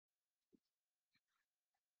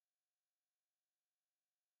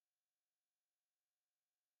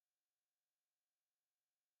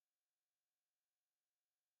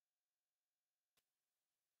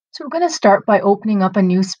So we're going to start by opening up a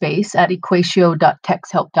new space at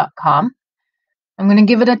equatio.texthelp.com. I'm going to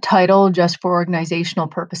give it a title just for organizational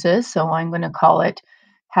purposes. So I'm going to call it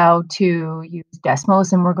How to Use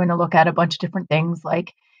Desmos, and we're going to look at a bunch of different things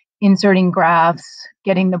like inserting graphs,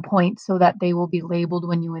 getting the points so that they will be labeled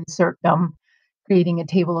when you insert them, creating a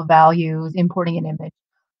table of values, importing an image,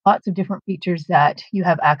 lots of different features that you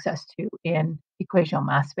have access to in EquatIO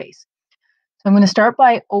Mathspace. So I'm going to start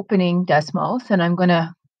by opening Desmos, and I'm going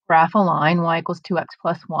to graph a line, y equals 2x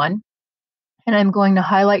plus 1, and I'm going to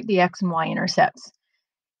highlight the x and y intercepts.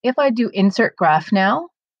 If I do insert graph now,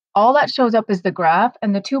 all that shows up is the graph,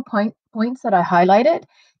 and the 2 points that I highlighted,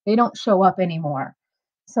 they don't show up anymore.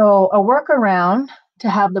 So a workaround to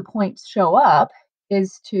have the points show up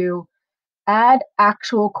is to add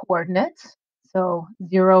actual coordinates. So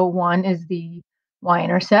 0, 1 is the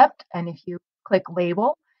y-intercept, and if you click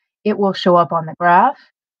label, it will show up on the graph.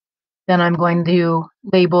 Then I'm going to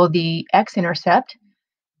label the x-intercept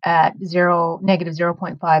at negative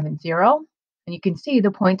 0.5 and 0. And you can see the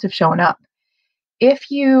points have shown up. If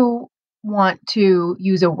you want to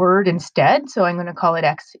use a word instead, so I'm going to call it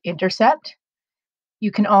x-intercept,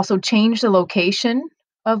 you can also change the location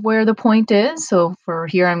of where the point is. So for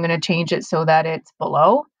here, I'm going to change it so that it's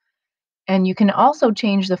below. And you can also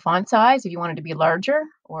change the font size if you want it to be larger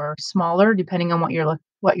or smaller, depending on what you're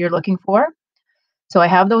looking for. So I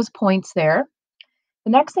have those points there.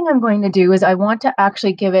 The next thing I'm going to do is I want to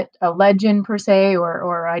actually give it a legend per se,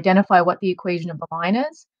 or identify what the equation of the line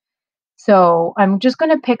is. So I'm just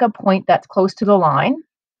going to pick a point that's close to the line.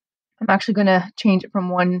 I'm actually going to change it from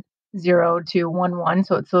 1, 0 to 1, 1,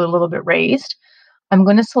 so it's a little bit raised. I'm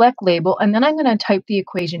going to select label, and then I'm going to type the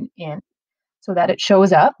equation in so that it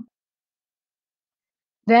shows up.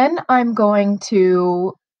 Then I'm going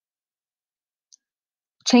to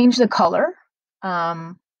change the color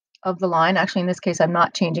of the line. Actually, in this case, I'm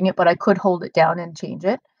not changing it, but I could hold it down and change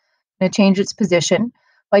it. I'm going to change its position.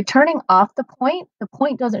 By turning off the point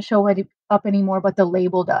doesn't show up anymore, but the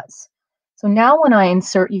label does. So now when I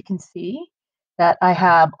insert, you can see that I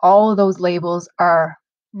have all of those labels are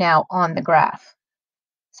now on the graph.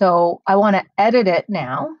 So I want to edit it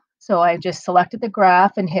now. So I just selected the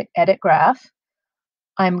graph and hit Edit Graph.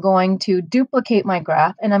 I'm going to duplicate my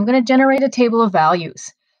graph, and I'm going to generate a table of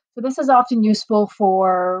values. So this is often useful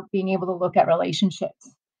for being able to look at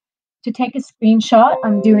relationships. To take a screenshot,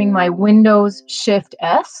 I'm doing my Windows Shift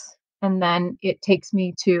S, and then it takes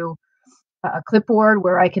me to a clipboard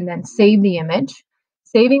where I can then save the image.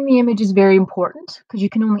 Saving the image is very important because you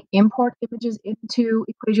can only import images into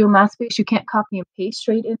EquatIO Mathspace. You can't copy and paste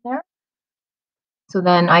straight in there. So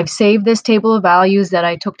then I've saved this table of values that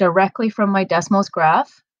I took directly from my Desmos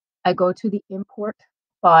graph. I go to the import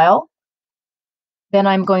file. Then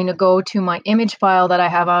I'm going to go to my image file that I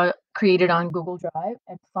have created on Google Drive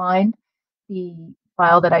and find the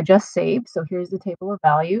file that I just saved. So here's the table of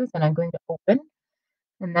values, and I'm going to open.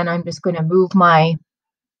 And then I'm just going to move my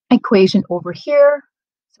equation over here.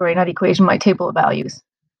 Sorry, not equation, my table of values.